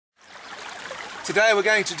Today we're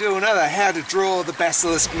going to do another how to draw the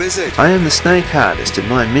basilisk lizard. I am the snake artist and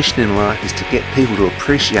my mission in life is to get people to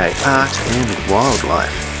appreciate art and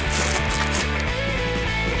wildlife.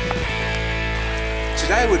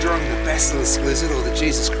 Today we're drawing the basilisk lizard, or the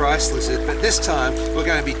Jesus Christ lizard, but this time we're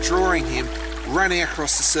going to be drawing him running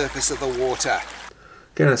across the surface of the water.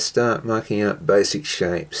 Going to start marking up basic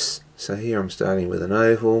shapes. So here I'm starting with an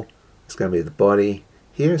oval. It's going to be the body.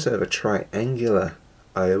 Here is sort of a triangular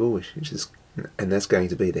oval, and that's going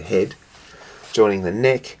to be the head. Joining the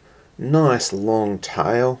neck, nice long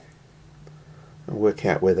tail. I'll work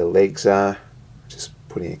out where the legs are. Just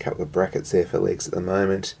putting a couple of brackets there for legs at the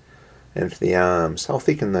moment. And for the arms, I'll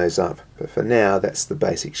thicken those up. But for now, that's the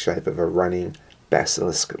basic shape of a running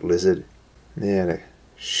basilisk lizard. Now to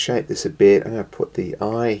shape this a bit, I'm going to put the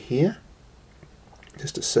eye here.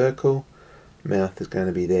 Just a circle. Mouth is going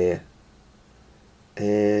to be there.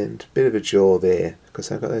 And a bit of a jaw there,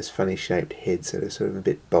 because I've got those funny shaped heads that are sort of a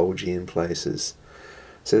bit bulgy in places.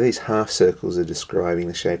 So these half circles are describing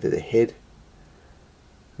the shape of the head,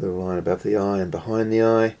 a little line above the eye and behind the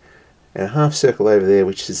eye, and a half circle over there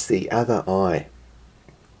which is the other eye,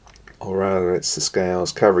 or rather it's the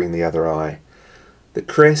scales covering the other eye. The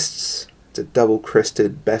crests, it's a double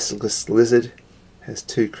crested basilisk lizard, has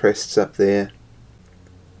two crests up there.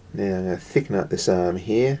 Now I'm going to thicken up this arm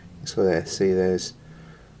here, so that I see those.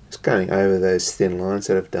 Just going over those thin lines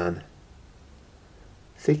that I've done.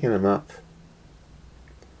 Thicken them up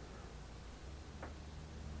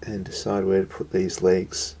and decide where to put these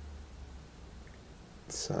legs.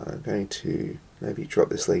 So I'm going to maybe drop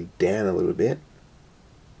this leg down a little bit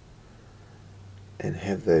and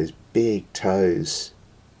have those big toes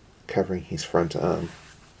covering his front arm.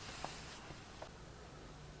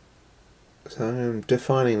 So I'm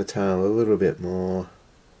defining the tail a little bit more.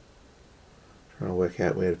 Trying to work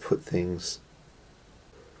out where to put things.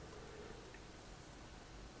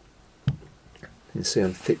 You can see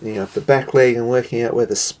I'm thickening up the back leg and working out where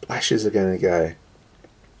the splashes are going to go.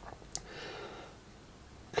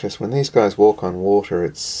 Because when these guys walk on water,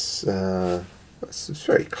 it's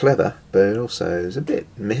very clever, but it also is a bit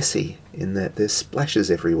messy in that there's splashes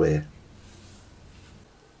everywhere.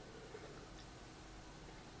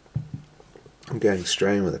 I'm going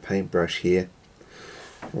straight with a paintbrush here.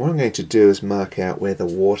 What I'm going to do is mark out where the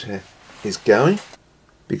water is going,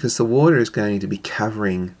 because the water is going to be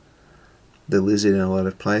covering the lizard in a lot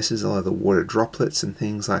of places. A lot of the water droplets and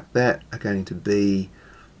things like that are going to be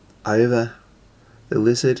over the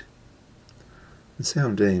lizard. And see how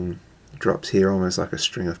I'm doing drops here almost like a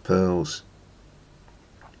string of pearls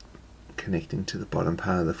connecting to the bottom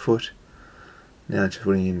part of the foot. Now just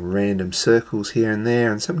putting in random circles here and there,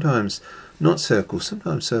 and sometimes not circles,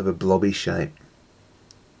 sometimes sort of a blobby shape.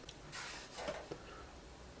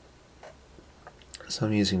 So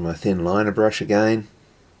I'm using my thin liner brush again.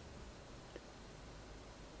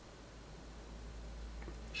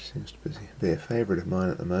 Which seems to be a favourite of mine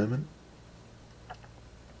at the moment.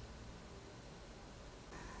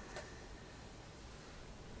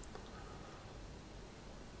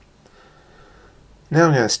 Now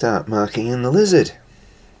I'm going to start marking in the lizard.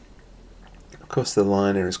 Of course the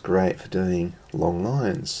liner is great for doing long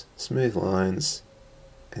lines, smooth lines,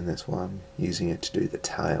 and that's why I'm using it to do the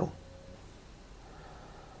tail.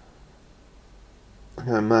 I'm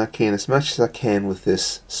going to mark in as much as I can with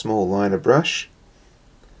this small liner brush,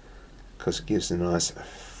 because it gives the nice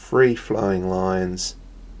free flowing lines.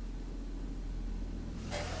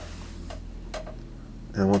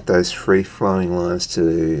 I want those free flowing lines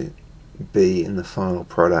to be in the final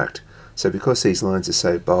product. So because these lines are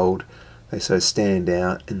so bold, they so stand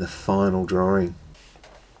out in the final drawing.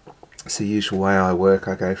 It's the usual way I work.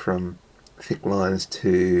 I go from thick lines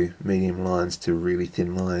to medium lines to really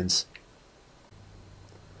thin lines.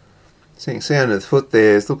 So you can see under the foot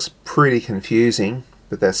there, it looks pretty confusing,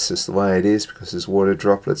 but that's just the way it is, because there's water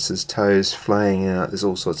droplets, there's toes flaying out, there's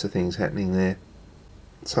all sorts of things happening there.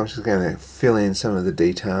 So I'm just going to fill in some of the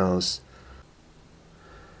details.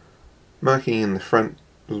 Marking in the front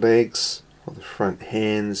legs, or the front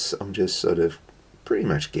hands, I'm just sort of pretty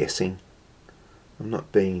much guessing. I'm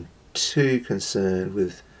not being too concerned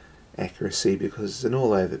with accuracy, because it's an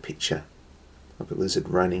all-over picture of a lizard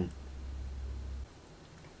running.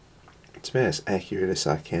 It's about as accurate as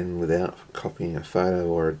I can without copying a photo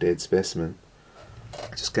or a dead specimen.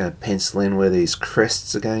 I'm just going to pencil in where these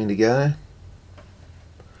crests are going to go.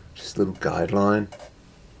 Just a little guideline.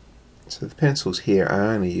 So the pencils here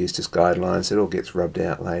are only used as guidelines, it all gets rubbed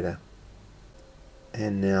out later.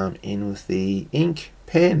 And now I'm in with the ink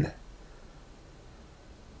pen.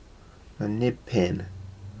 A nib pen,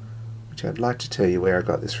 which I'd like to tell you where I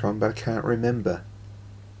got this from, but I can't remember.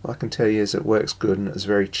 All I can tell you is it works good, and it's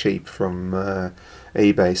very cheap from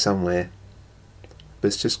eBay somewhere. But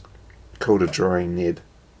it's just called a drawing nib.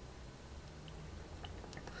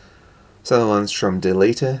 So the ones from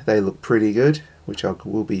Deleter, they look pretty good, which I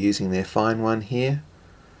will be using their fine one here.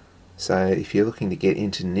 So if you're looking to get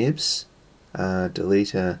into nibs,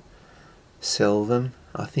 Deleter sell them.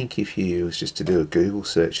 I think if you was just to do a Google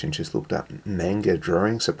search and just looked up manga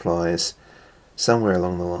drawing supplies, somewhere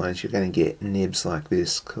along the lines you're going to get nibs like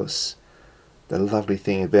this, because the lovely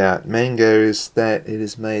thing about manga is that it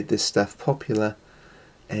has made this stuff popular,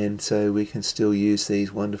 and so we can still use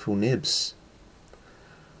these wonderful nibs.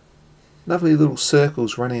 Lovely little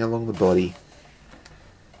circles running along the body.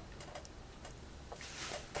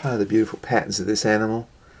 Part of the beautiful patterns of this animal.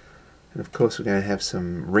 And of course we're going to have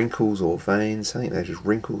some wrinkles or veins. I think they're just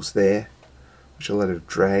wrinkles there, which a lot of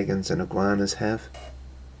dragons and iguanas have.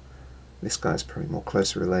 This guy's probably more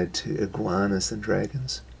closely related to iguanas than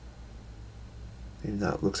dragons, even though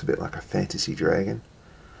it looks a bit like a fantasy dragon.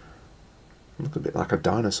 Look a bit like a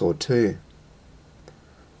dinosaur too.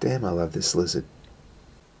 Damn, I love this lizard.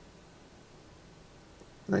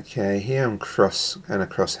 Okay, here I'm going to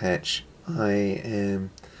cross hatch. I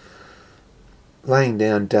am laying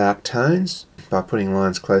down dark tones by putting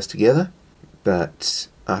lines close together, but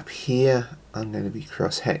up here I'm going to be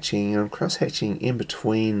cross hatching, and I'm cross hatching in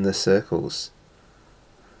between the circles.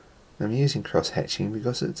 I'm using cross hatching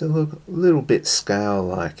because it's a little bit scale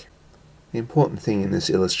like. The important thing in this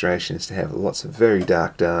illustration is to have lots of very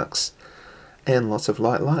dark darks and lots of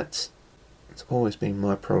light lights. It's always been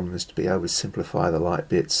my problem is to be able to simplify the light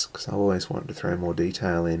bits, because I always wanted to throw more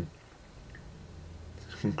detail in.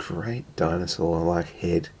 Great dinosaur-like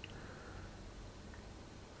head.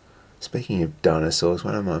 Speaking of dinosaurs,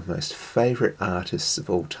 one of my most favourite artists of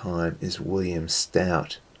all time is William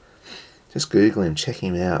Stout. Just Google him, check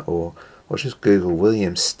him out, or just Google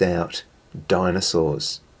William Stout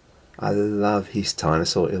dinosaurs. I love his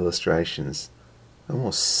dinosaur illustrations. They're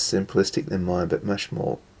more simplistic than mine, but much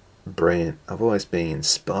more brilliant. I've always been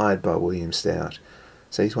inspired by William Stout,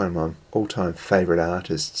 so he's one of my all-time favourite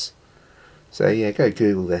artists. So yeah, go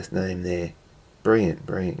Google that name there. Brilliant,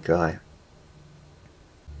 brilliant guy.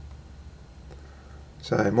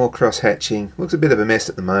 So more cross-hatching. Looks a bit of a mess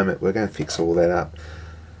at the moment. We're going to fix all that up,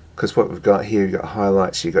 because what we've got here, you've got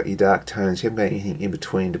highlights, you've got your dark tones, you haven't got anything in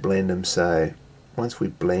between to blend them, so once we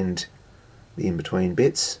blend the in-between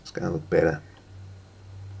bits, it's going to look better.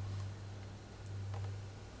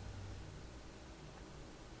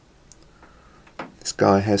 This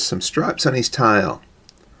guy has some stripes on his tail.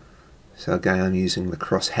 So again, I'm using the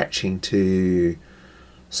cross-hatching to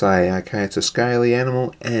say, okay, it's a scaly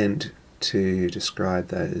animal, and to describe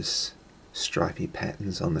those stripy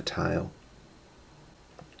patterns on the tail.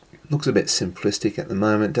 Looks a bit simplistic at the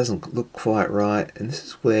moment, doesn't look quite right, and this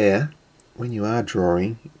is where, when you are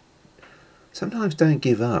drawing, sometimes don't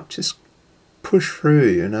give up. Just push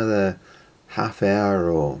through another half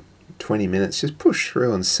hour or 20 minutes, just push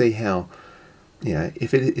through and see how, you know,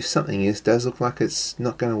 if something does look like it's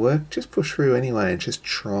not going to work, just push through anyway and just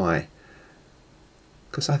try,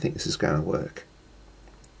 because I think this is going to work.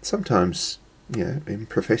 Sometimes, you know, in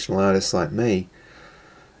professional artists like me,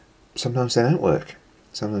 sometimes they don't work.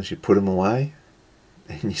 Sometimes you put them away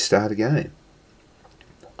and you start again.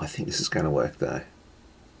 I think this is going to work though.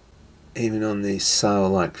 Even on these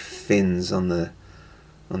sail-like fins on the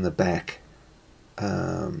back,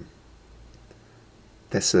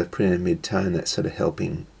 that's sort of putting a mid-tone, that's sort of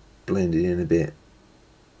helping blend it in a bit.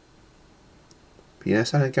 But you know,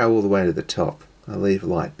 so I don't go all the way to the top. I leave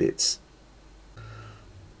light bits.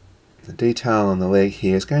 The detail on the leg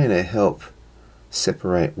here is going to help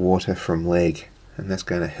separate water from leg, and that's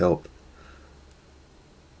going to help.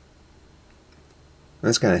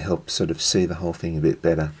 That's going to help sort of see the whole thing a bit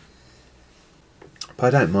better.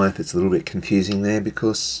 But I don't mind if it's a little bit confusing there,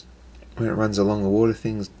 because when it runs along the water,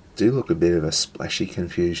 things do look a bit of a splashy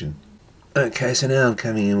confusion. Okay, so now I'm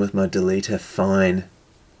coming in with my Deleter Fine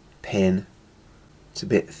pen. It's a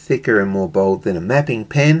bit thicker and more bold than a mapping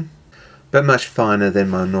pen, but much finer than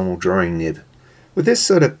my normal drawing nib. With this,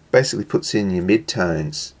 sort of basically puts in your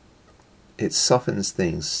mid-tones. It softens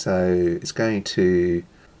things, so it's going to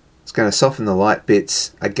soften the light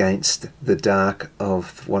bits against the dark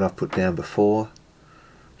of what I've put down before.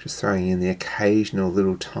 Just throwing in the occasional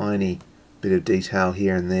little tiny bit of detail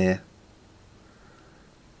here and there,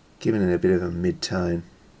 giving it a bit of a mid-tone.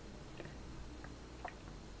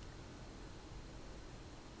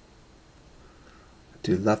 I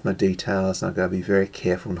do love my details, and I've got to be very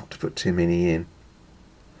careful not to put too many in.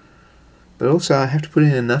 But also I have to put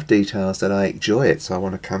in enough details that I enjoy it, so I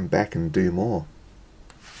want to come back and do more.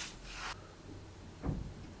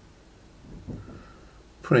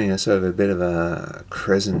 putting a sort of a bit of a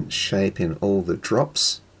crescent shape in all the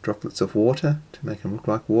droplets of water to make them look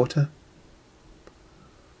like water.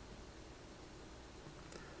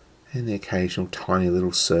 And the occasional tiny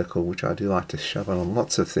little circle, which I do like to shove on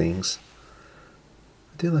lots of things.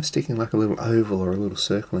 I do love sticking like a little oval or a little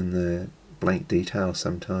circle in the blank detail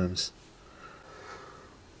sometimes.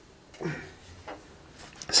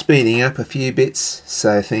 Speeding up a few bits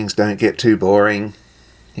so things don't get too boring.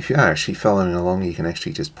 If you are actually following along, you can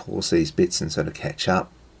actually just pause these bits and sort of catch up.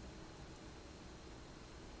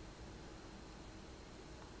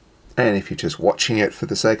 And if you're just watching it for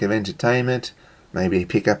the sake of entertainment, maybe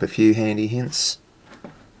pick up a few handy hints.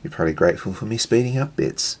 You're probably grateful for me speeding up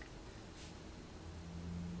bits.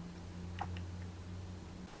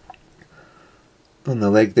 On the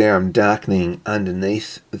leg there, I'm darkening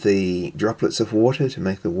underneath the droplets of water to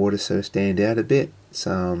make the water sort of stand out a bit.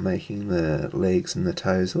 So I'm making the legs and the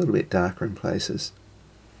toes a little bit darker in places.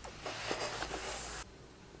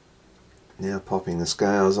 Now popping the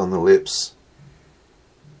scales on the lips.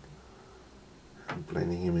 And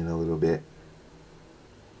blending them in a little bit.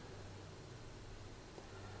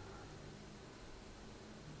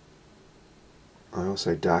 I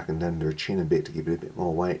also darkened under her chin a bit to give it a bit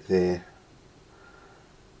more weight there.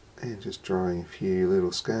 And just drawing a few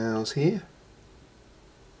little scales here.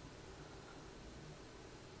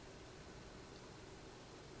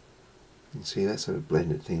 You can see that sort of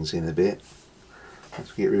blended things in a bit.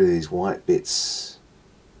 Let's get rid of these white bits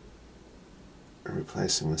and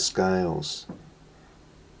replace them with scales.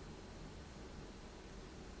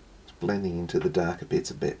 It's blending into the darker bits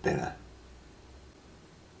a bit better.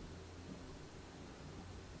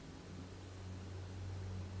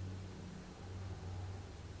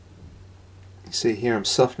 You see here I'm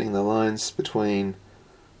softening the lines between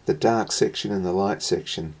the dark section and the light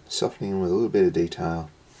section, softening them with a little bit of detail.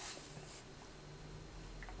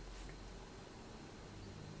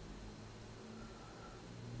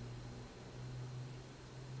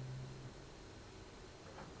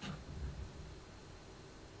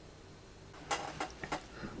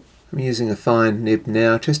 I'm using a fine nib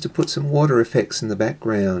now just to put some water effects in the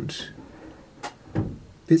background.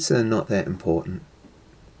 Bits that are not that important,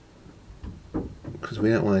 because we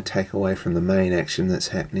don't want to take away from the main action that's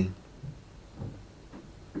happening.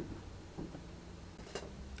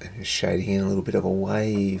 And just shading in a little bit of a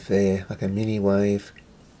wave there, like a mini wave.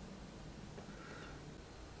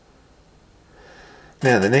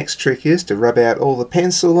 Now the next trick is to rub out all the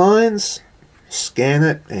pencil lines, scan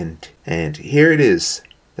it, and here it is,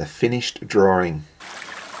 the finished drawing.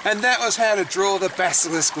 And that was how to draw the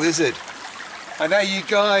basilisk lizard. I know you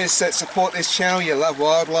guys that support this channel, you love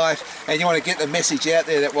wildlife and you want to get the message out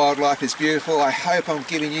there that wildlife is beautiful. I hope I'm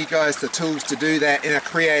giving you guys the tools to do that in a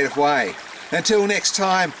creative way. Until next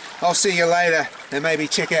time, I'll see you later and maybe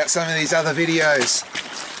check out some of these other videos.